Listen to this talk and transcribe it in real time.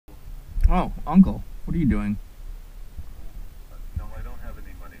Oh, Uncle, what are you doing? No, I don't have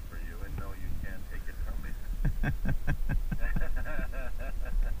any money for you, and no, you can't take it from me.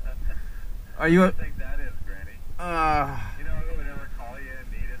 Are you? I think that is, Granny. You know, I would never call you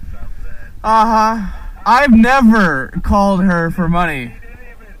and needed something. I've never called her for money.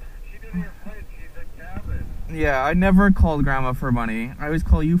 She didn't even play. She's a cabin. Yeah, I never called Grandma for money. I always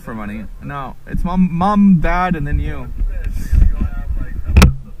call you for money. No, it's mom, dad, and then you. You're gonna go have like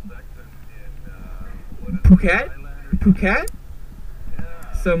some sex in Phuket? Phuket?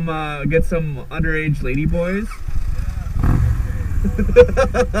 Yeah. Some get some underage lady boys.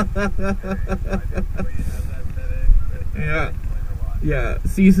 Yeah. Yeah.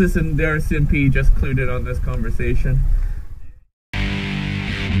 Cesus and Darcy P just clued in on this conversation.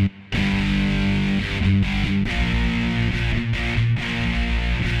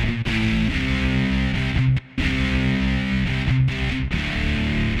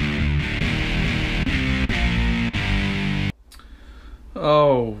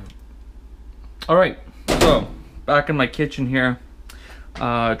 Oh, all right. So back in my kitchen here.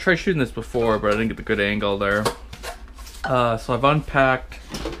 I tried shooting this before, but I didn't get the good angle there. So I've unpacked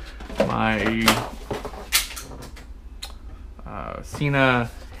my Sena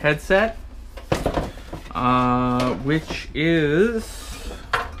headset, which is,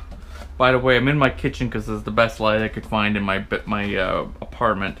 by the way, I'm in my kitchen because it's the best light I could find in my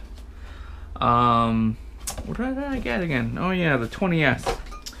apartment. What did I get again? Oh yeah, the 20S.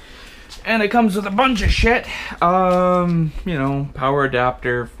 And it comes with a bunch of shit. You know, power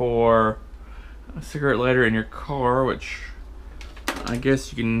adapter for a cigarette lighter in your car, which I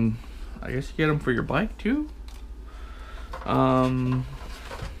guess you get them for your bike too. Or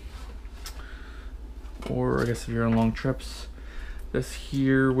I guess if you're on long trips, this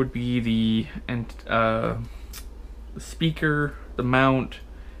here would be the speaker, the mount,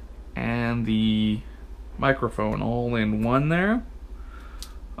 and the microphone all in one there.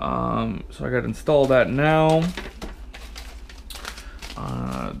 So I gotta install that now.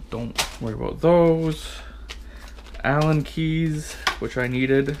 Don't worry about those. Allen keys, which I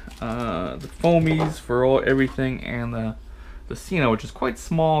needed. The foamies for everything, and the Sena, which is quite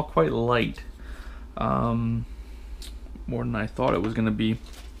small, quite light. More than I thought it was gonna be.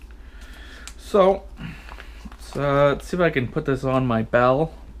 So let's see if I can put this on my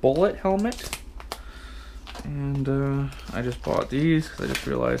Bell Bullet helmet. And I just bought these because I just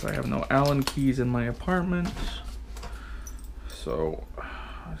realized I have no Allen keys in my apartment. So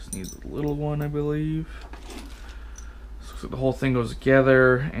I just need the little one, I believe. So the whole thing goes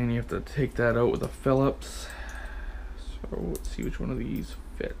together, and you have to take that out with a Phillips. So let's see which one of these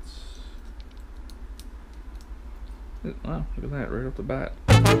fits. Wow, look at that right off the bat.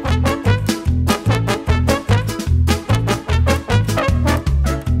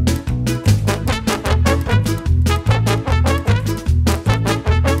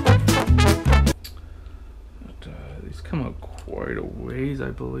 Come out quite a ways, I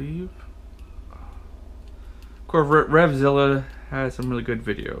believe. Of course, Revzilla has some really good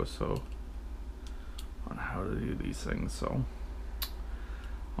videos, so on how to do these things. So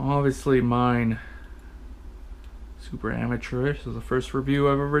obviously, mine super amateurish. This is the first review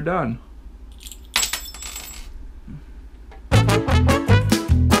I've ever done.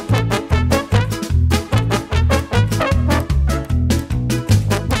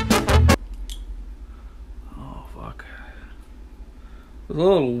 There's a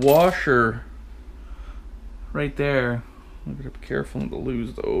little washer right there. I'm gonna be careful not to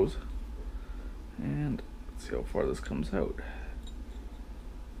lose those. And let's see how far this comes out.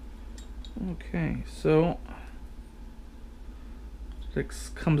 Okay, so this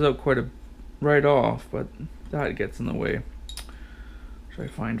comes out quite a right off, but that gets in the way, which I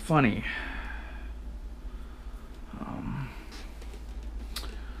find funny.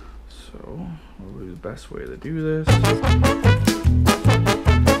 So what would be the best way to do this?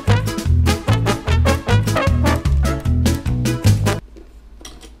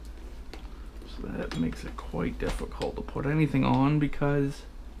 That makes it quite difficult to put anything on because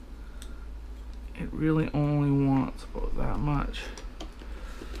it really only wants about that much.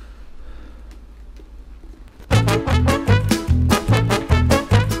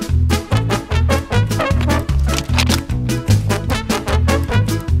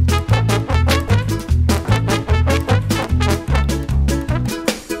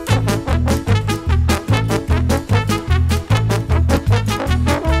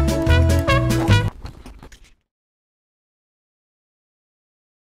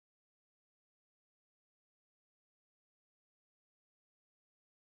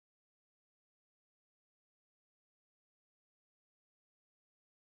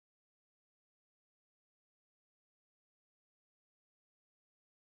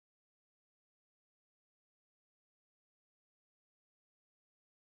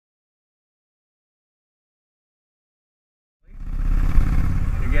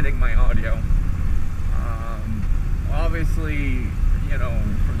 obviously, you know,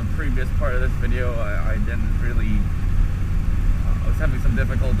 from the previous part of this video, I didn't really, I was having some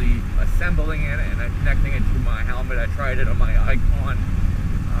difficulty assembling it and connecting it to my helmet. I tried it on my Icon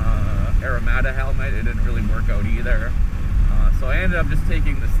Aramata helmet. It didn't really work out either. So I ended up just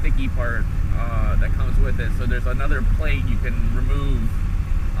taking the sticky part that comes with it. So there's another plate you can remove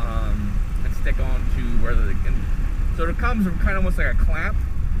and stick onto where so it comes kind of almost like a clamp.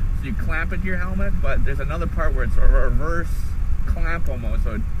 So you clamp it to your helmet, but there's another part where it's a reverse clamp almost.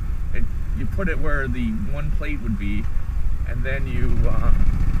 So you put it where the one plate would be, and then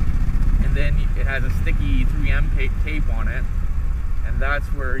it has a sticky 3M tape on it, and that's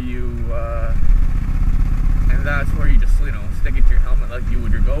where you just, you know, stick it to your helmet like you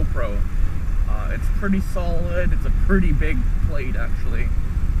would your GoPro. It's pretty solid. It's a pretty big plate actually,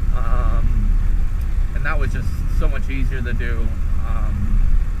 and that was just so much easier to do.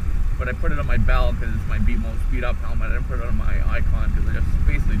 But I put it on my belt because it's my most beat up helmet. I didn't put it on my Icon because I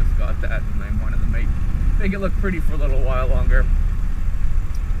basically just got that, and I wanted to make it look pretty for a little while longer.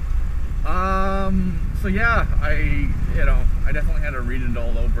 So yeah, I definitely had to read it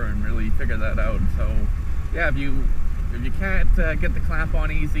all over and really figure that out. So yeah, if you can't get the clamp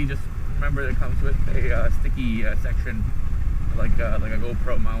on easy, just remember it comes with a sticky section, like a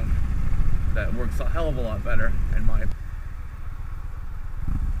GoPro mount, that works a hell of a lot better in my opinion.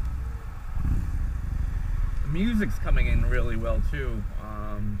 The music's coming in really well too.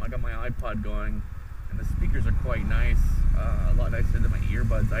 I got my iPod going, and the speakers are quite nice, a lot nicer than my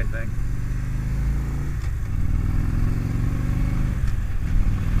earbuds, I think.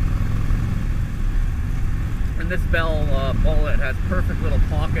 And this bell bullet has perfect little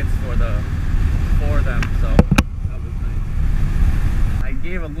pockets for them, so that was nice. I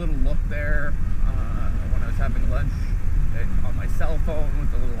gave a little look there when I was having lunch on my cell phone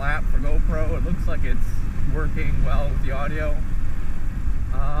with the little app for GoPro. It looks like it's working well with the audio.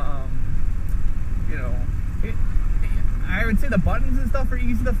 You know, I would say the buttons and stuff are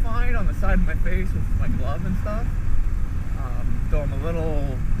easy to find on the side of my face with my glove and stuff. Though I'm a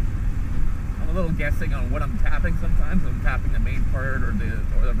little guessing on what I'm tapping sometimes. I'm tapping the main part or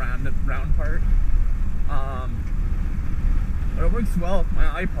the round part. But it works well with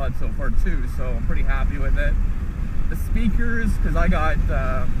my iPod so far too, so I'm pretty happy with it. The speakers, because I got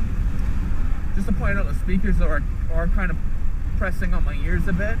just to point out, the speakers are kind of pressing on my ears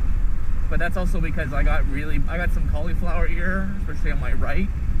a bit, but that's also because I got some cauliflower ear, especially on my right.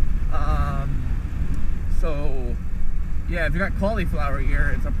 So yeah, if you got cauliflower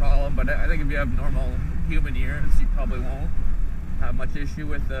ear, it's a problem. But I think if you have normal human ears, you probably won't have much issue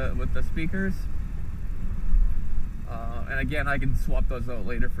with the speakers. And again, I can swap those out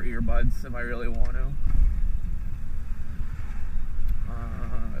later for earbuds if I really want to.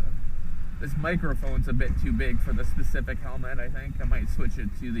 This microphone's a bit too big for the specific helmet. I think I might switch it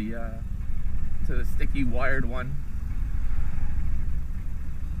to the sticky wired one.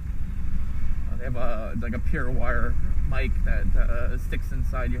 They have like a pure wire mic that sticks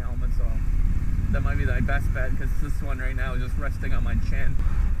inside your helmet, so that might be my best bet, because this one right now is just resting on my chin.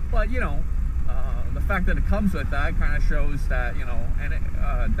 But you know, the fact that it comes with that kind of shows that, you know, and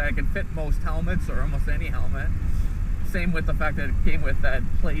that it can fit most helmets or almost any helmet. Same with the fact that it came with that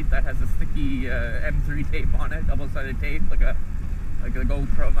plate that has a sticky M3 tape on it, double-sided tape, like a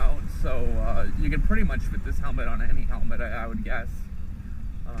GoPro mount. So you can pretty much fit this helmet on any helmet, I would guess,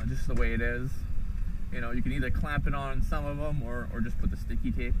 just the way it is. You know, you can either clamp it on some of them or just put the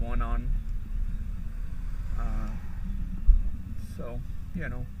sticky tape one on. So, you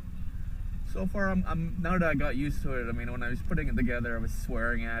know, so far I'm now that I got used to it. I mean, when I was putting it together, I was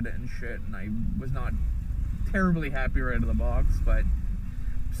swearing at it and shit, and I was not terribly happy right out of the box, but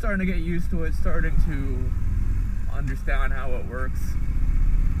I'm starting to get used to it, starting to understand how it works.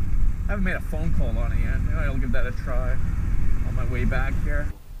 I haven't made a phone call on it yet. Maybe I'll give that a try on my way back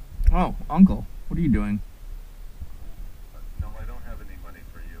here. Oh, Uncle, what are you doing? No, I don't have any money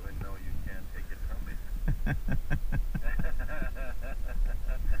for you, and no, you can't take it from me.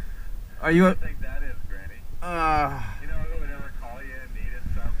 Are you? I think that is, Granny. You know, I would never call you and needed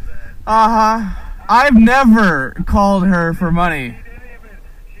something. I've never called her for money.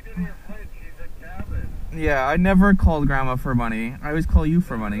 She didn't even flinch. She's a cabin. Yeah, I never called Grandma for money. I always call you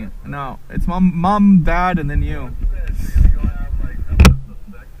for money. No, it's mom, dad, and then you.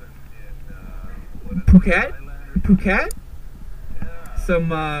 Phuket? Phuket?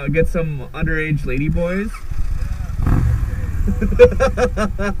 Yeah. Get some underage lady boys.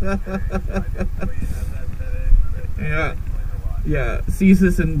 Yeah. Yeah,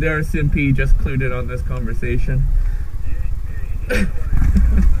 Cesis and RCMP just clued in on this conversation.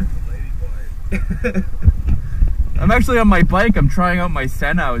 I'm actually on my bike. I'm trying out my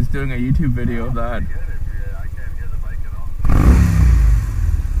Sena. I was doing a YouTube video of that. I can't hear the mic at all.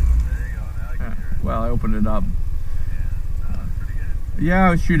 There you go. Now I can hear it. Well, I opened it up. Yeah, pretty good. Yeah,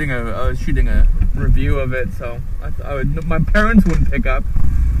 I was shooting a review of it, so my parents wouldn't pick up.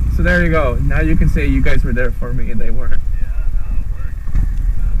 So there you go. Now you can say you guys were there for me and they weren't. Yeah, no, it worked.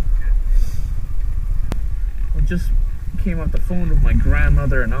 Sounds good. I just came off the phone with my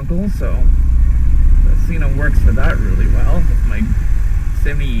grandmother and uncle, so the Sena works for that really well. With my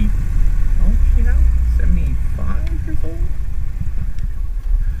 75 years old.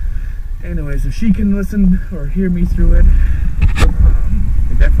 Anyways, if she can listen or hear me through it,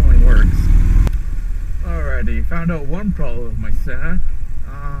 it definitely works. Alrighty, found out one problem with my Sena.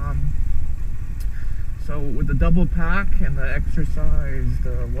 So with the double pack and the exercised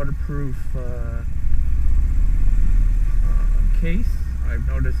waterproof case, I've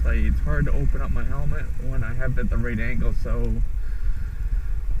noticed it's hard to open up my helmet when I have it at the right angle, so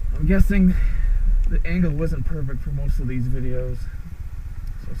I'm guessing the angle wasn't perfect for most of these videos.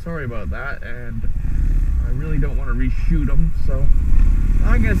 So sorry about that, and I really don't want to reshoot them, so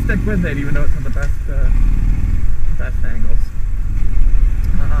I'm gonna stick with it even though it's not the best angles.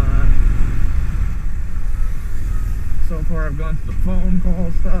 So far I've gone to the phone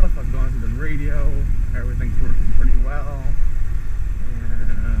call stuff, I've gone to the radio, everything's working pretty well,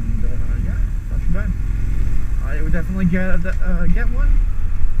 and yeah, not too bad. I would definitely get one.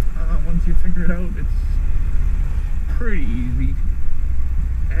 Once you figure it out, it's pretty easy.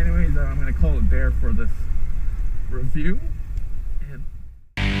 Anyways, I'm going to call it there for this review.